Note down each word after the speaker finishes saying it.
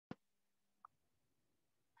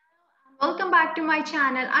Welcome back to my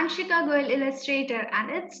channel, Anshika Goel Illustrator,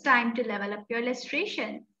 and it's time to level up your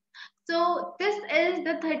illustration. So, this is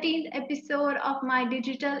the 13th episode of my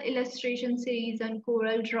digital illustration series on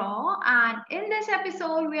coreldraw, and in this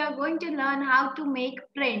episode, we are going to learn how to make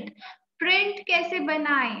print. Print कैसे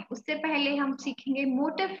बनाएं उससे पहले हम सीखेंगे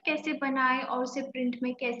motif कैसे बनाएं और उसे प्रिंट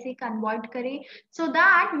में कैसे कन्वर्ट करें so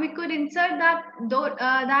that we could insert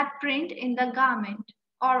that print in the garment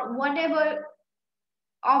or whatever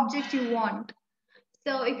object you want.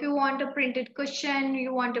 So if you want a printed cushion,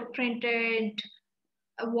 you want a printed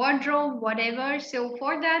wardrobe, whatever. So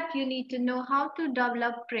for that, you need to know how to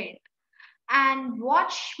develop print. And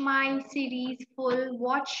watch my series full,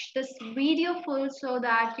 watch this video full so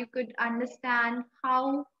that you could understand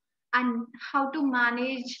how to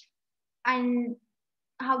manage and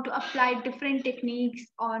how to apply different techniques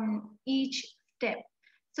on each step.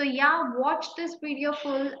 So yeah, watch this video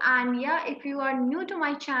full, and yeah, if you are new to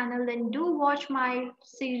my channel, then do watch my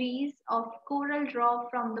series of Coral Draw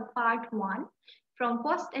from the part 1 from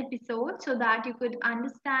first episode so that you could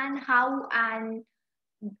understand how and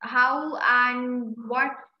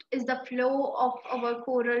what is the flow of our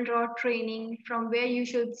Coral Draw training, from where you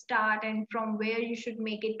should start and from where you should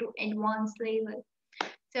make it to advanced level.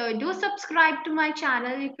 So do subscribe to my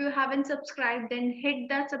channel. If you haven't subscribed, then hit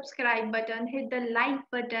the subscribe button, hit the like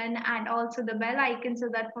button, and also the bell icon so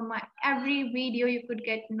that for my every video you could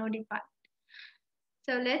get notified.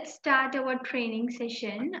 So let's start our training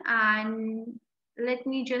session, and let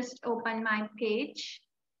me just open my page.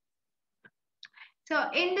 So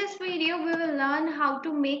in this video, we will learn how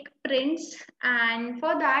to make prints, and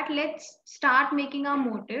for that, let's start making a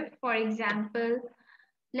motif. For example,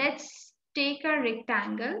 let's take a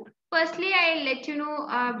rectangle. Firstly, I'll let you know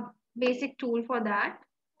a basic tool for that.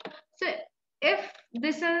 So if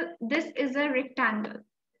this is a rectangle,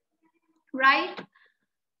 right?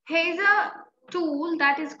 Here's a tool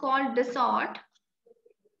that is called Distort,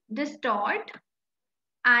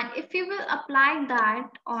 and if you will apply that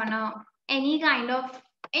on any kind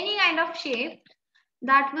of shape,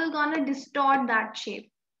 that will gonna distort that shape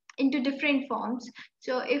into different forms.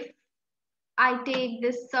 So if I take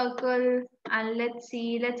this circle and let's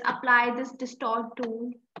apply this distort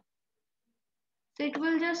tool. So it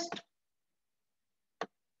will just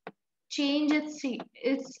change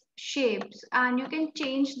its shapes, and you can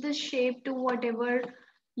change the shape to whatever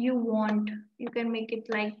you want. You can make it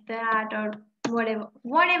like that or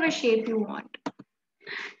whatever shape you want.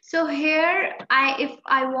 So here if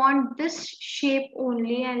I want this shape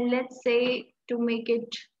only, and let's say to make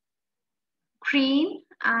it green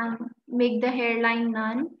and make the hairline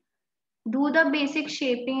none, do the basic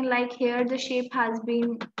shaping. Like here the shape has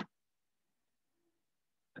been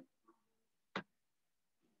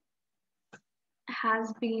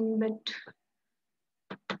but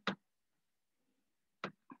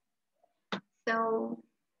so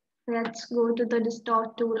let's go to the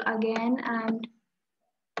distort tool again and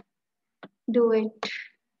do it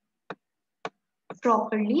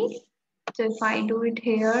properly. So if I do it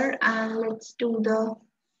here and let's do the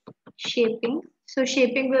shaping. So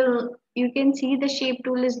shaping will, you can see the shape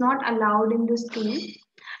tool is not allowed in this tool.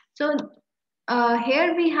 So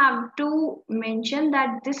here we have to mention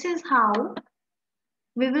that this is how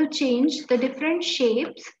we will change the different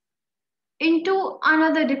shapes into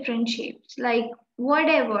another different shapes, like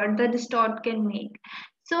whatever the distort can make.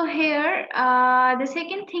 So here the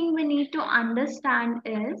second thing we need to understand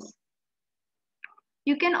is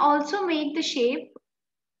you can also make the shape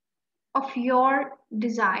of your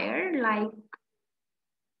desire. Like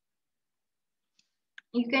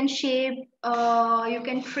you can you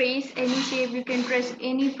can trace any shape, you can trace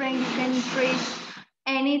any print, you can trace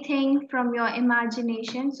anything from your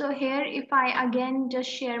imagination. So here if I again just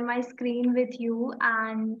share my screen with you,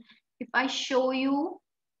 and if I show you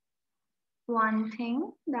one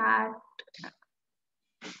thing that,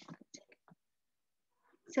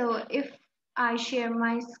 so if I share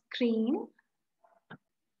my screen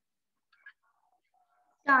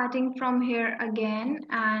starting from here again,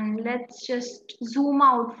 and let's just zoom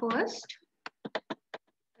out first.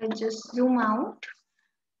 Let's just zoom out.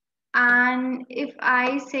 And if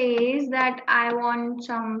I say that I want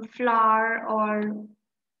some flower or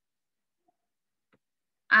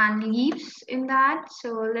and leaves in that,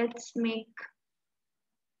 so let's make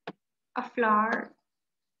a flower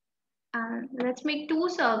and let's make two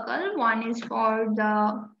circles. One is for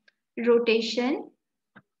the rotation,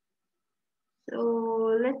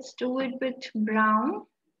 so let's do it with brown,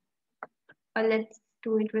 or let's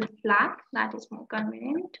do it with black, that is more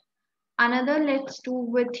convenient. Another let's do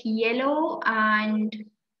with yellow and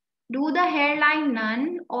Do the hairline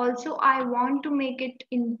none. Also, I want to make it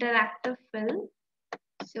interactive fill.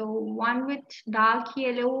 So one with dark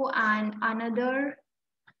yellow and another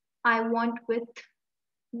I want with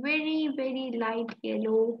very light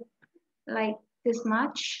yellow, like this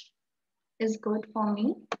much is good for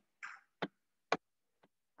me.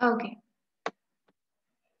 Okay.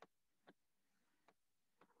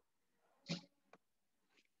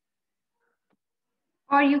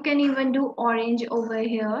 Or you can even do orange over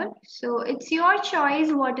here. So it's your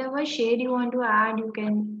choice, whatever shade you want to add, you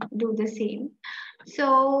can do the same.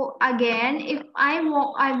 So again, if I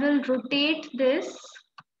want, I will rotate this.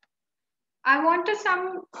 I wanted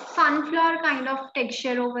some sunflower kind of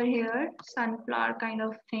texture over here, sunflower kind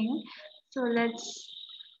of thing. So let's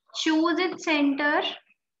choose its center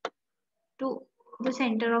to the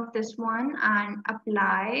center of this one and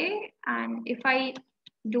apply. And if I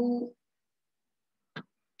do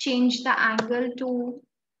change the angle to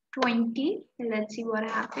 20, let's see what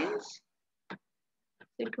happens.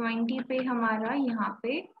 So 20 पे हमारा यहाँ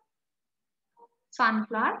पे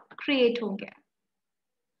sunflower create हो गया.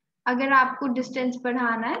 अगर आपको distance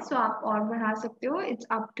बढ़ाना है so आप और बढ़ा सकते हो. It's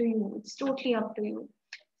up to you. It's totally up to you.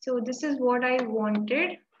 So this is what I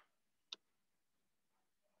wanted.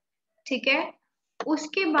 ठीक है.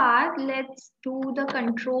 उसके बाद let's do the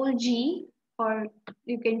control G or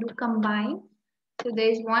you can do combine. So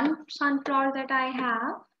there is one sunflower that I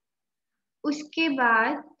have. उसके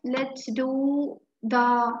बाद let's do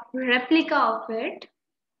the replica of it.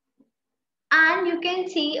 And you can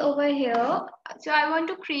see over here, so I want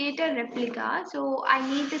to create a replica. So I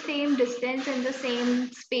need the same distance and the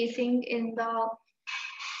same spacing in the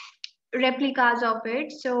replicas of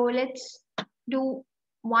it. So let's do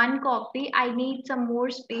one copy. I need some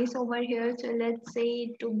more space over here. So let's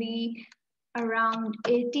say to be around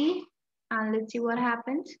 80 and let's see what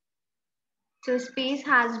happens. So space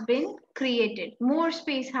has been created. More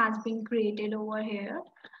space has been created over here.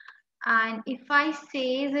 And if I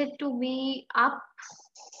say it to be up,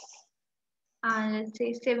 and let's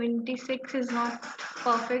say 76 is not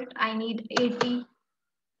perfect, I need 80.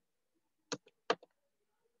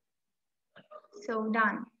 So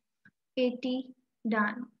done. 80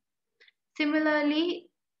 done. Similarly,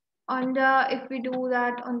 on the if we do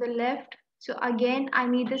that on the left, so again I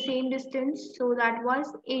need the same distance, so that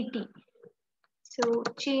was 80. So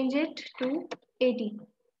change it to 80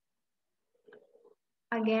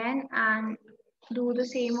 again and do the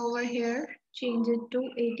same over here, change it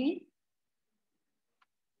to 80.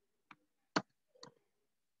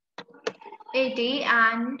 80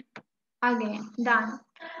 and again done.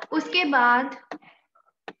 उसके बाद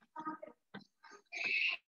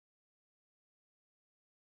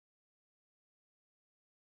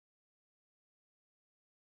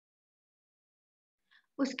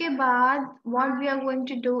उसके बाद what we are going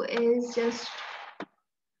to do is just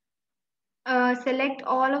select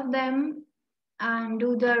all of them and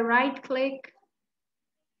do the right click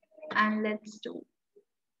and let's do.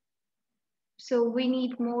 So we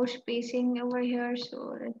need more spacing over here,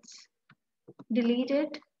 so let's delete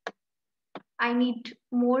it. I need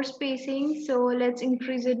more spacing, so let's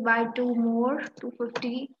increase it by 2 more to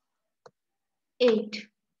 58.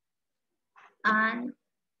 And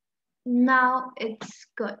now it's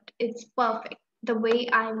good, it's perfect the way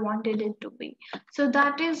I wanted it to be. So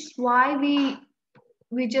that is why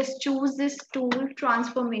we just choose this tool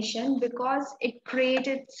transformation, because it creates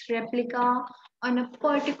its replica on a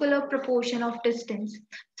particular proportion of distance.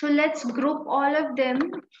 So let's group all of them.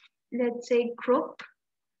 Let's say group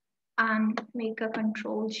and make a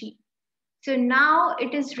control G. So now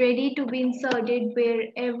it is ready to be inserted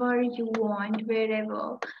wherever you want,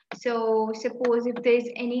 wherever. So suppose if there's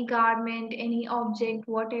any garment, any object,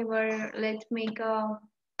 whatever, let's make a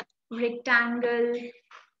rectangle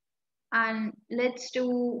and let's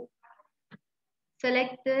do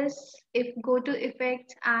select this. If go to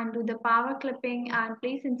effects and do the power clipping and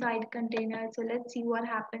place inside container. So let's see what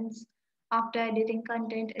happens after editing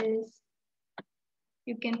content is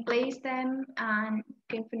you can place them and you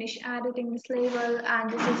can finish editing this label, and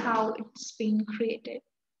this is how it's been created.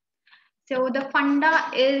 So the funda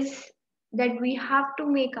is that we have to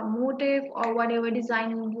make a motif or whatever design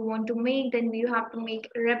you want to make, then you have to make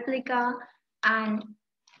a replica and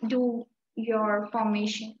do your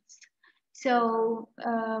formations. So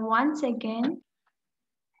one second.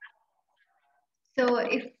 So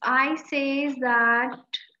if I say that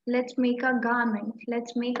let's make a garment.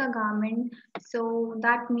 So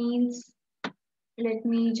that means let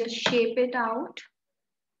me just shape it out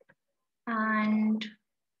and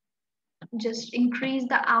just increase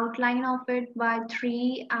the outline of it by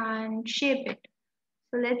 3 and shape it.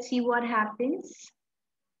 So let's see what happens.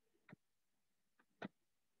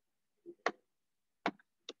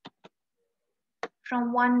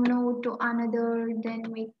 from one node to another, then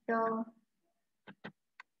make the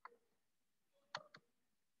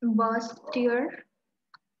burst here.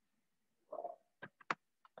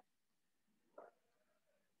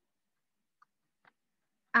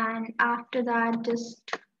 And after that, just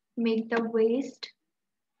make the waist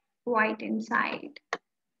white inside.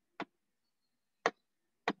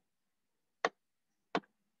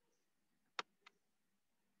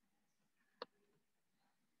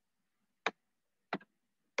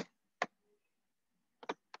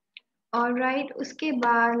 Alright, uske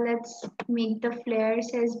baad let's make the flares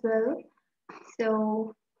as well.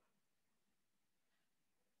 So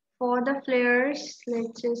for the flares,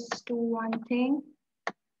 let's just do one thing.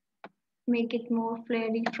 Make it more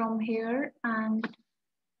flary from here, and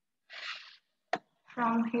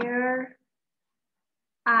from here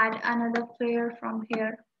add another flare from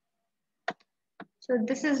here. So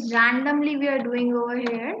this is randomly we are doing over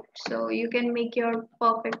here. So you can make your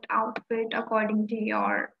perfect outfit according to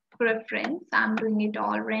your preference. I'm doing it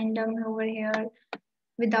all random over here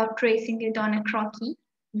without tracing it on a croquis.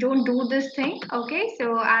 Don't do this thing, okay?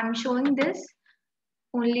 So I'm showing this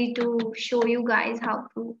only to show you guys how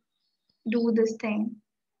to do this thing.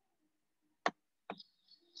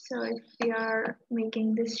 So if we are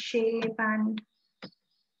making this shape, and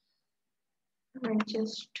we'll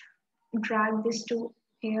just drag this to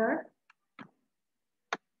here.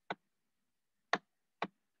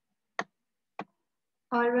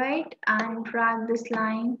 Alright, and drag this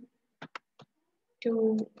line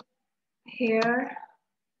to here,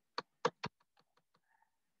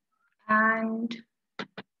 and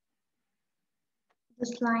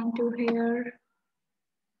this line to here.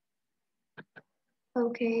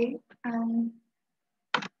 Okay, and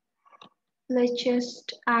let's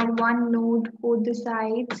just add one node both the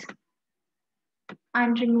sides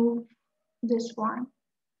and remove this one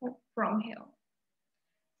from here.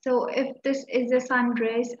 So if this is a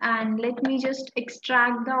sundress, and let me just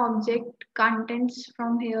extract the object contents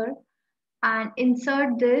from here and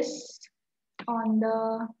insert this on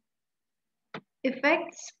the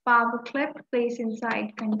effects, power clip, place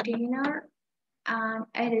inside container, and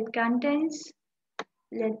edit contents.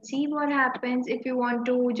 Let's see what happens. If you want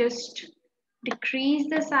to just decrease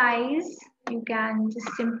the size, you can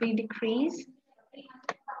just simply decrease,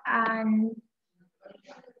 and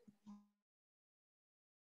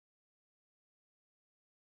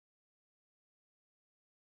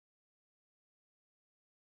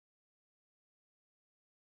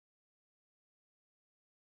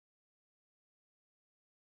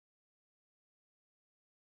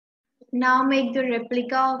now make the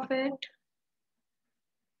replica of it.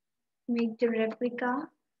 Make the replica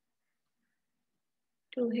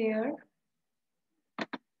to here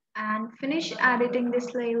and finish editing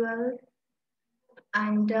this label,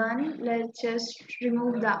 and done. Let's just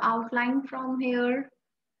remove the outline from here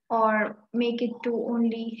or make it to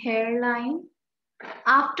only hairline.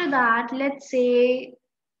 After that, let's say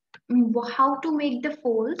how to make the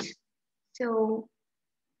folds. So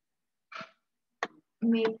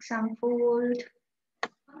make some fold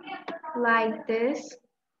like this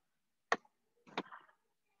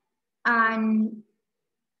and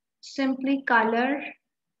simply color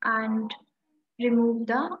and remove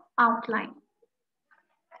the outline.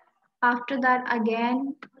 After that,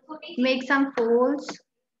 again make some folds,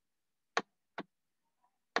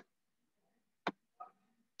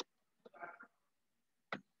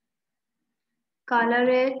 color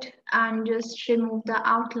it, and just remove the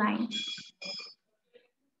outline.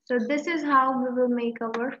 So this is how we will make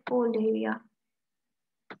our fold area.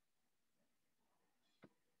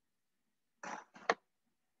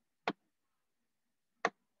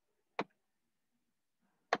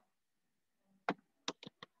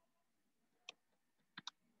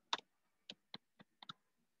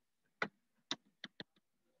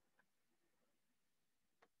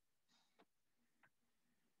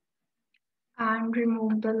 And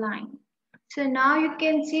remove the line. So now you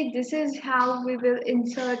can see this is how we will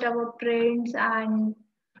insert our prints, and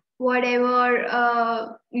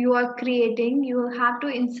whatever you are creating, you will have to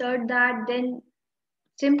insert that, then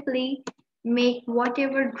simply make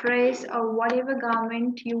whatever dress or whatever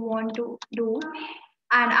garment you want to do,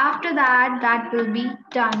 and after that that will be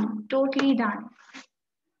done, totally done.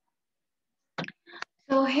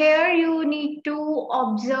 So here you need to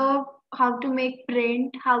observe how to make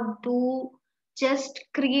print, how to just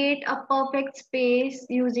create a perfect space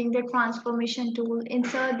using the transformation tool.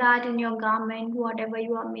 Insert that in your garment, whatever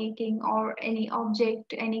you are making, or any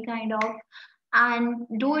object, any kind of and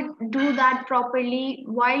do that properly.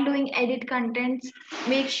 While doing edit contents,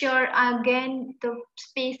 make sure again the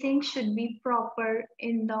spacing should be proper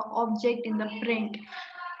in the object, in the print,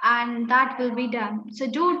 and that will be done. So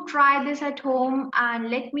do try this at home and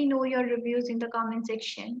let me know your reviews in the comment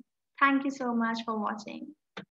section. Thank you so much for watching.